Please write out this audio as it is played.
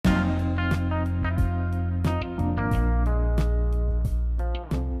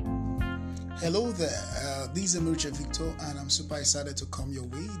Hello there, this is Emeruche Victor, and I'm super excited to come your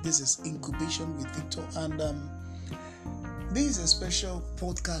way. This is Incubation with Victor, and this is a special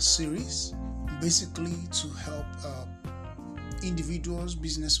podcast series basically to help individuals,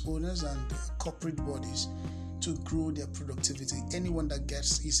 business owners, and corporate bodies to grow their productivity. Anyone that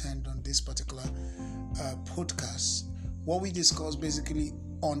gets his hand on this particular podcast, what we discuss basically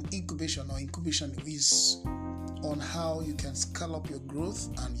on incubation is on how you can scale up your growth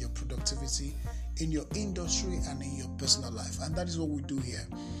and your productivity in your industry and in your personal life. And that is what we do here.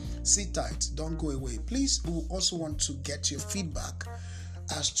 Sit tight, don't go away. Please, we also want to get your feedback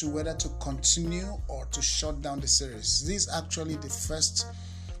as to whether to continue or to shut down the series. This is actually the first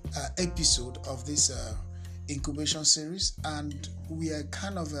episode of this incubation series, and we are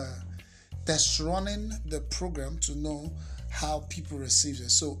kind of test running the program to know how people receive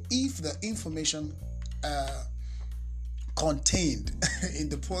it. So if the information contained in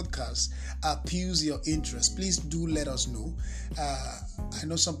the podcast appeals your interest, please do let us know. I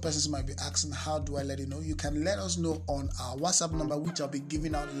know some persons might be asking, how do I let you know? You can let us know on our WhatsApp number, which I'll be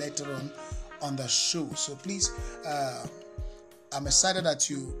giving out later on the show. So please, I'm excited that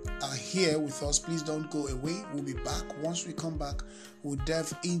you are here with us. Please don't go away. We'll be back. Once we come back, we'll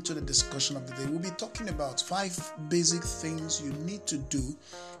delve into the discussion of the day. We'll be talking about 5 basic things you need to do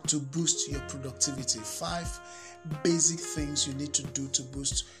to boost your productivity. 5 basic things you need to do to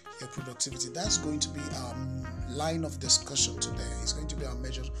boost your productivity. That's going to be our line of discussion today. It's going to be our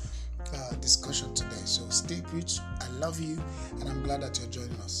major discussion today. So stay put. I love you, and I'm glad that you're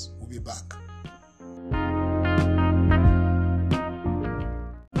joining us. We'll be back.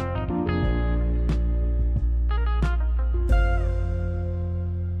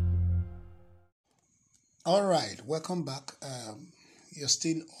 All right, welcome back. You're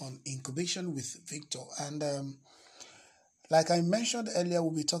still on Incubation with Victor, and like I mentioned earlier,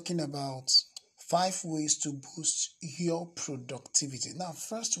 we'll be talking about 5 ways to boost your productivity. Now,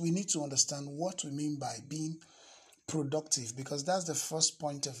 first, we need to understand what we mean by being productive, because that's the first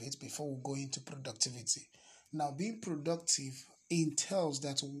point of it before we go into productivity. Now, being productive entails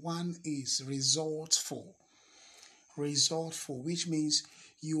that one is resourceful, which means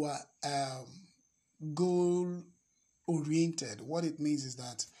you are goal oriented. What it means is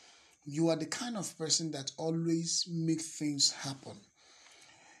that you are the kind of person that always makes things happen.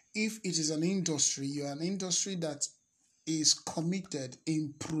 If it is an industry, you are an industry that is committed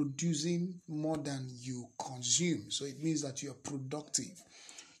in producing more than you consume. So it means that you are productive.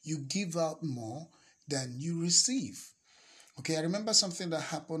 You give out more than you receive. Okay, I remember something that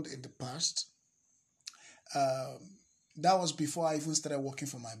happened in the past. That was before I even started working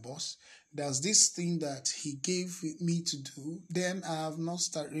for my boss. There's this thing that he gave me to do. Then I have not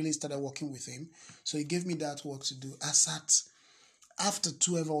really started working with him. So he gave me that work to do. After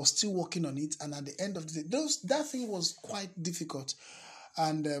 12, I was still working on it. And at the end of the day, that thing was quite difficult.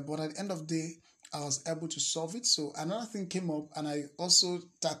 And but at the end of the day, I was able to solve it. So another thing came up, and I also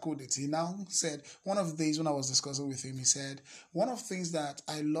tackled it. He now said, one of the days when I was discussing with him, he said, one of the things that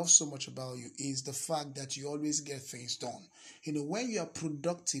I love so much about you is the fact that you always get things done. You know, when you are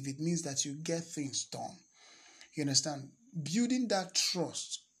productive, it means that you get things done. You understand? Building that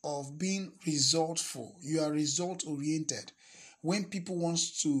trust of being resultful. You are result oriented. When people want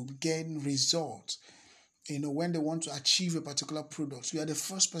to gain results, when they want to achieve a particular product, you are the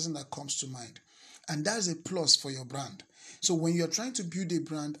first person that comes to mind. And that's a plus for your brand. So when you're trying to build a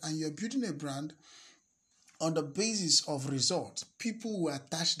brand and you're building a brand on the basis of results, people will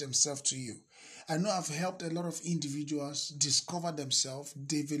attach themselves to you. I know I've helped a lot of individuals discover themselves,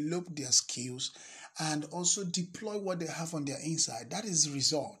 develop their skills, and also deploy what they have on their inside. That is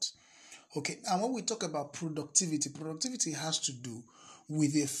result. Okay, and when we talk about productivity has to do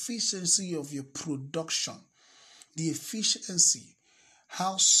with the efficiency of your production. The efficiency,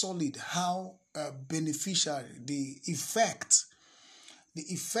 how solid, how beneficial, the effect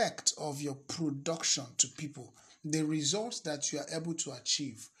of your production to people, the results that you are able to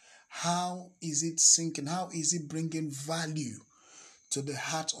achieve. How is it sinking? How is it bringing value to the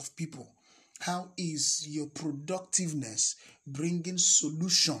heart of people? How is your productiveness bringing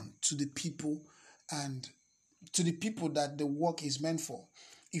solution to the people and to the people that the work is meant for?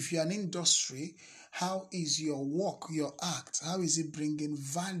 If you're an industry, how is your work, your act, how is it bringing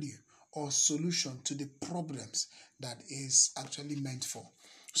value or solution to the problems that is actually meant for?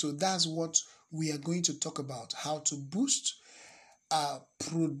 So that's what we are going to talk about, how to boost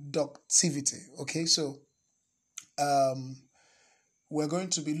productivity. Okay, so we're going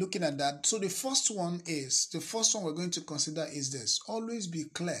to be looking at that. So the first one we're going to consider is this: always be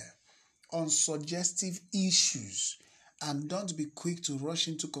clear on suggestive issues and don't be quick to rush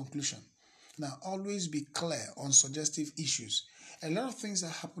into conclusion. Now, always be clear on suggestive issues. A lot of things that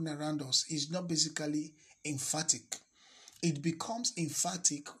happen around us is not basically emphatic. It becomes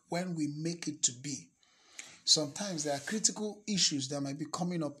emphatic when we make it to be. Sometimes there are critical issues that might be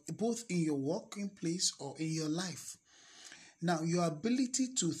coming up both in your working place or in your life. Now, your ability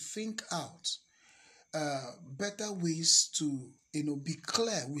to think out better ways to be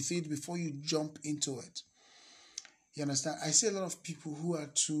clear with it before you jump into it. You understand? I see a lot of people who are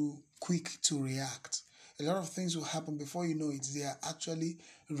too quick to react. A lot of things will happen before you know it. They are actually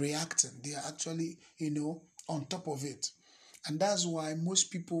reacting. They are actually, on top of it. And that's why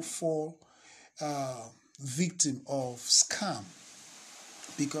most people fall victim of scam,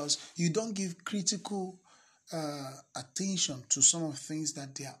 because you don't give critical attention to some of the things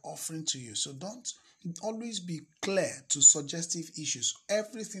that they are offering to you. So don't always be clear to suggestive issues.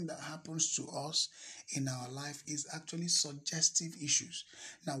 Everything that happens to us in our life is actually suggestive issues.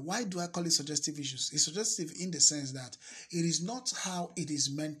 Now, why do I call it suggestive issues? It's suggestive in the sense that it is not how it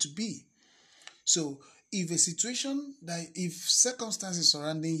is meant to be. So if circumstances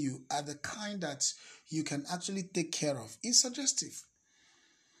surrounding you are the kind that you can actually take care of, it's suggestive.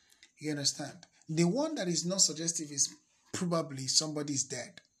 You understand? The one that is not suggestive is probably somebody's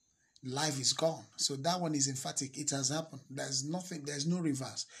dead. Life is gone. So that one is emphatic. It has happened. There's no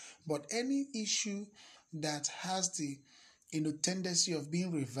reverse. But any issue that has the tendency of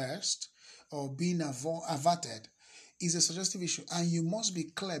being reversed or being averted is a suggestive issue, and you must be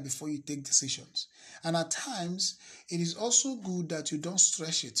clear before you take decisions. And at times, it is also good that you don't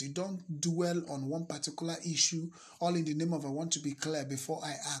stretch it. You don't dwell on one particular issue, all in the name of I want to be clear before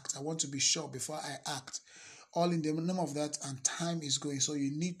I act. I want to be sure before I act. All in the name of that, and time is going. So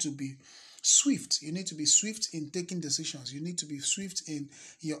you need to be swift. You need to be swift in taking decisions. You need to be swift in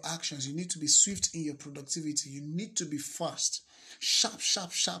your actions. You need to be swift in your productivity. You need to be fast. Sharp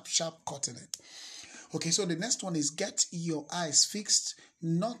cutting it. Okay, so the next one is get your eyes fixed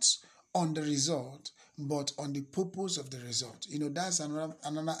not on the result, but on the purpose of the result. That's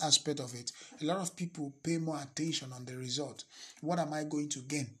another aspect of it. A lot of people pay more attention on the result. What am I going to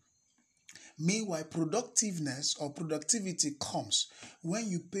gain? Meanwhile, productiveness or productivity comes when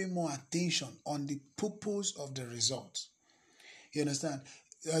you pay more attention on the purpose of the result. You understand?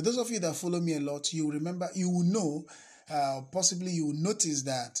 Those of you that follow me a lot, you will know, possibly you will notice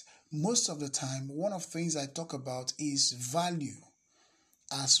that most of the time, one of the things I talk about is value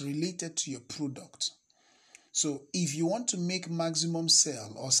as related to your product. So if you want to make maximum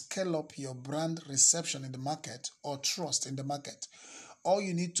sale or scale up your brand reception in the market or trust in the market, all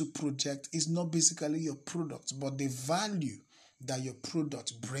you need to project is not basically your product, but the value that your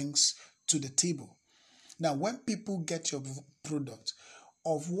product brings to the table. Now, when people get your product,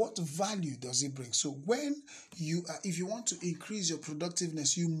 of what value does it bring? So if you want to increase your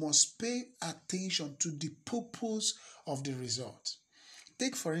productiveness, you must pay attention to the purpose of the result.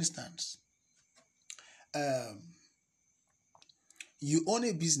 Take, for instance, you own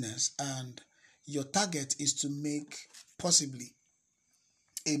a business and your target is to make possibly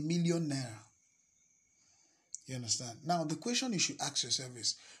 ₦1 million. You understand? Now, the question you should ask yourself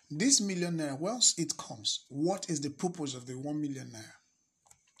is, this ₦1 million, once it comes, what is the purpose of the 1 million naira?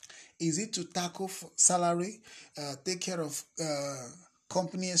 Is it to tackle salary, take care of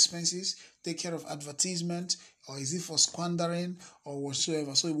company expenses, take care of advertisement, or is it for squandering or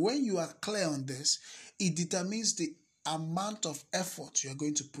whatsoever? So when you are clear on this, it determines the amount of effort you are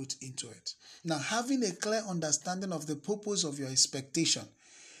going to put into it. Now, having a clear understanding of the purpose of your expectation,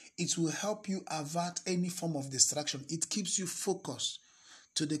 it will help you avert any form of distraction. It keeps you focused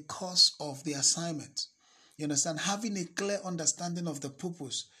to the cause of the assignment. You understand? Having a clear understanding of the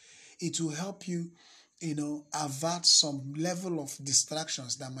purpose, it will help you, avert some level of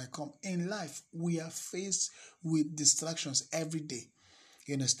distractions that might come. In life, we are faced with distractions every day.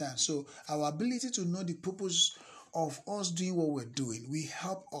 You understand? So our ability to know the purpose of us doing what we're doing will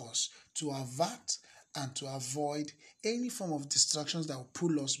help us to avert and to avoid any form of distractions that will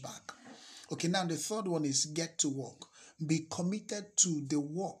pull us back. Okay, now the third one is get to work. Be committed to the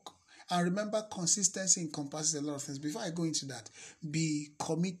work. And remember, consistency encompasses a lot of things. Before I go into that, be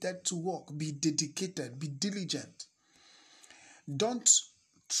committed to work, be dedicated, be diligent. Don't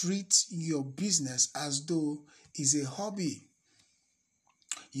treat your business as though it's a hobby.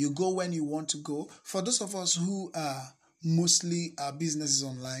 You go when you want to go. For those of us who are mostly our businesses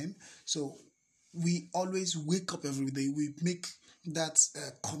online, so we always wake up every day. We make that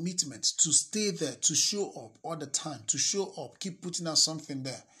commitment to stay there, to show up all the time, to show up, keep putting out something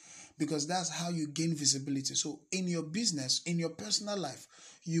there. Because that's how you gain visibility. So in your business, in your personal life,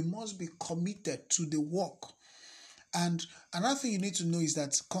 you must be committed to the work. And another thing you need to know is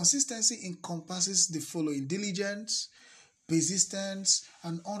that consistency encompasses the following: diligence, persistence,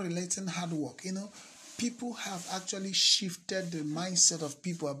 and unrelenting hard work. People have actually shifted the mindset of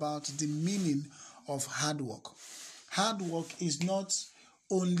people about the meaning of hard work. Hard work is not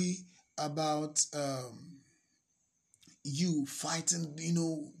only about you fighting,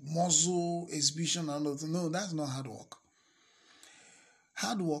 muscle exhibition and all that. No, that's not hard work.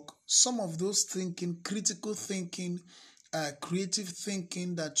 Hard work, some of those thinking, critical thinking, creative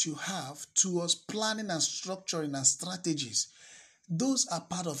thinking that you have towards planning and structuring and strategies, those are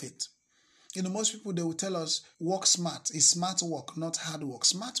part of it. Most people, they will tell us work smart. It's smart work, not hard work.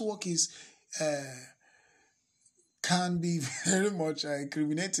 Smart work is can be very much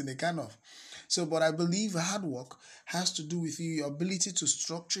incriminating, a kind of. So, but I believe hard work has to do with your ability to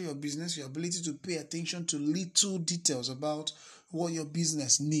structure your business, your ability to pay attention to little details about what your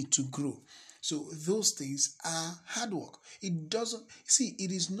business need to grow. So those things are hard work. It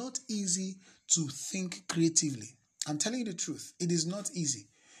is not easy to think creatively. I'm telling you the truth. It is not easy.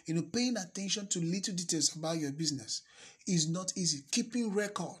 Paying attention to little details about your business is not easy. Keeping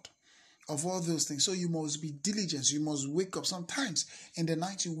record of all those things. So you must be diligent. You must wake up. Sometimes in the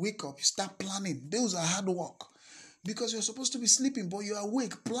night you wake up, you start planning. Those are hard work because you're supposed to be sleeping, but you're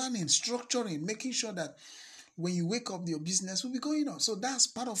awake, planning, structuring, making sure that when you wake up, your business will be going on. So that's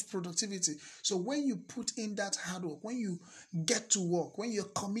part of productivity. So when you put in that hard work, when you get to work, when you're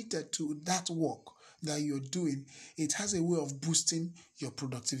committed to that work that you're doing, it has a way of boosting your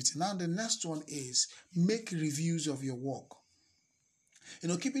productivity. Now, the next one is make reviews of your work.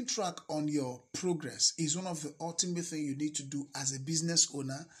 Keeping track on your progress is one of the ultimate things you need to do as a business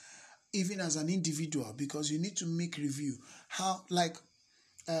owner, even as an individual, because you need to make review.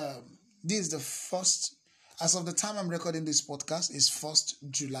 This is the first, as of the time I'm recording this podcast, is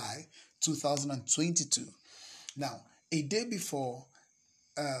 1st July 2022. Now, a day before,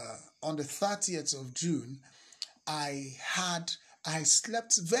 on the 30th of June, I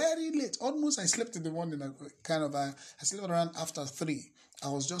slept very late. Almost I slept in the morning. I slept around after 3. I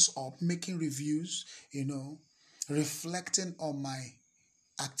was just up making reviews, reflecting on my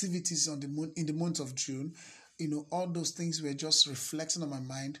activities in the month of June. All those things were just reflecting on my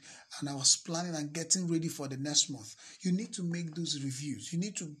mind, and I was planning and getting ready for the next month. You need to make those reviews. You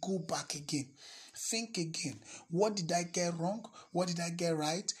need to go back again. Think again. What did I get wrong? What did I get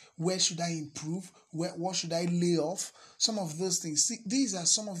right? Where should I improve? What should I lay off? Some of those things. See, these are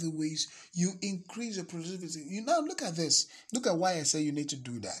some of the ways you increase your productivity. Now look at this. Look at why I say you need to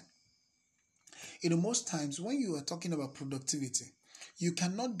do that. Most times when you are talking about productivity, you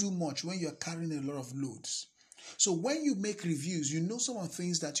cannot do much when you are carrying a lot of loads. So when you make reviews, you know some of the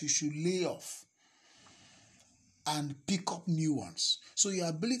things that you should lay off and pick up new ones. So your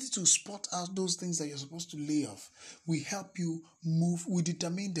ability to spot out those things that you're supposed to lay off will help you move, will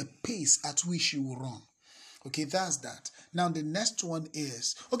determine the pace at which you will run. Okay, that's that. Now the next one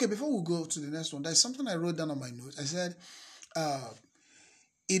is, before we go to the next one, there's something I wrote down on my notes. I said,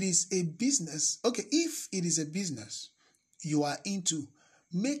 it is a business. Okay, if it is a business you are into,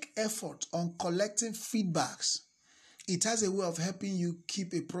 make effort on collecting feedbacks. It has a way of helping you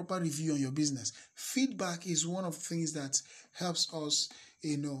keep a proper review on your business. Feedback is one of the things that helps us,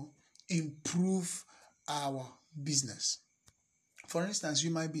 improve our business. For instance, you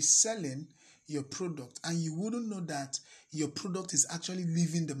might be selling your product and you wouldn't know that your product is actually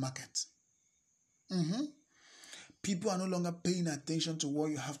leaving the market. People are no longer paying attention to what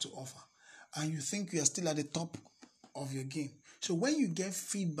you have to offer, and you think you are still at the top of your game. So when you get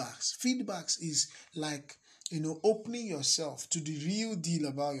feedbacks is like, opening yourself to the real deal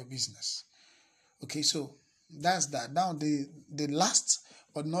about your business. Okay, so that's that. Now, the last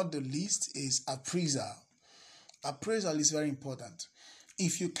but not the least is appraisal. Appraisal is very important.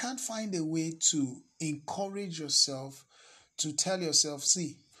 If you can't find a way to encourage yourself, to tell yourself,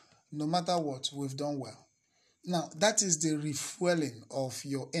 see, no matter what, we've done well. Now, that is the refueling of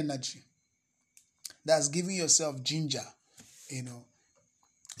your energy. That's giving yourself ginger,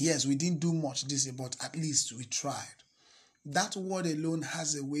 Yes, we didn't do much this year, but at least we tried. That word alone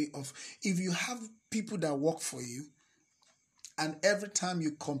has a way of, if you have people that work for you, and every time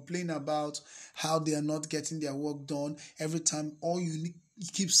you complain about how they are not getting their work done, every time all you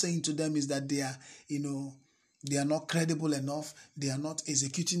keep saying to them is that they are, they are not credible enough, they are not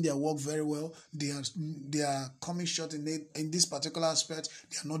executing their work very well, they are coming short in this particular aspect,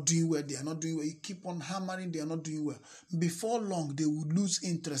 they are not doing well. You keep on hammering, they are not doing well. Before long, they will lose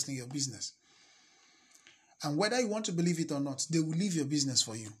interest in your business. And whether you want to believe it or not, they will leave your business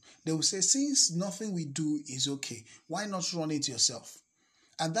for you. They will say, since nothing we do is okay, why not run it yourself?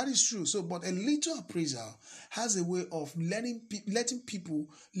 And that is true. So, but a little appraisal has a way of letting people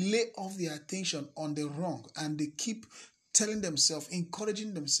lay off their attention on the wrong, and they keep telling themselves,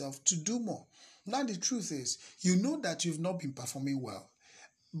 encouraging themselves to do more. Now, the truth is, you know that you've not been performing well,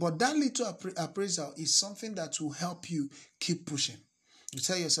 but that little appraisal is something that will help you keep pushing. You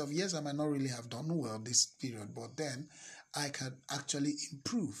tell yourself, yes, I might not really have done well this period, but then I can actually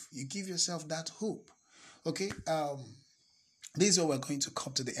improve. You give yourself that hope. Okay, this is what we're going to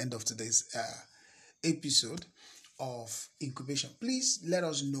come to the end of today's episode of incubation. Please let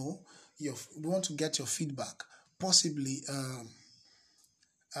us know we want to get your feedback. Possibly,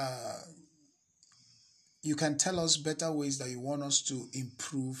 you can tell us better ways that you want us to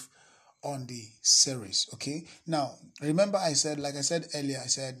improve on the series. Okay, now remember, like I said earlier, I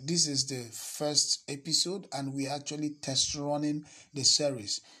said this is the first episode, and we actually test running the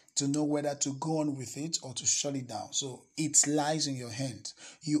series to know whether to go on with it or to shut it down. So it lies in your hands.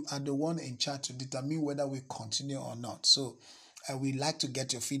 You are the one in charge to determine whether we continue or not. So we'd like to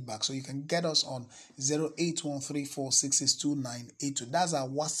get your feedback. So you can get us on 08134662982. That's our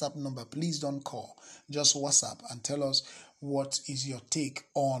WhatsApp number. Please don't call. Just WhatsApp and tell us what is your take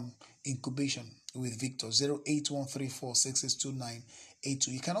on incubation with Victor. 08134662982.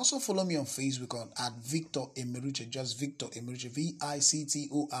 You can also follow me on Facebook at Victor Emeruche. Just Victor Emeruche.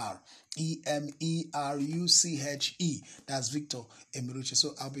 VICTOR EMERUCHE. That's Victor Emeruche.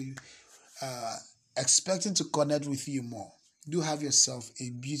 So I'll be expecting to connect with you more. Do have yourself a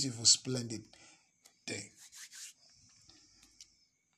beautiful, splendid day.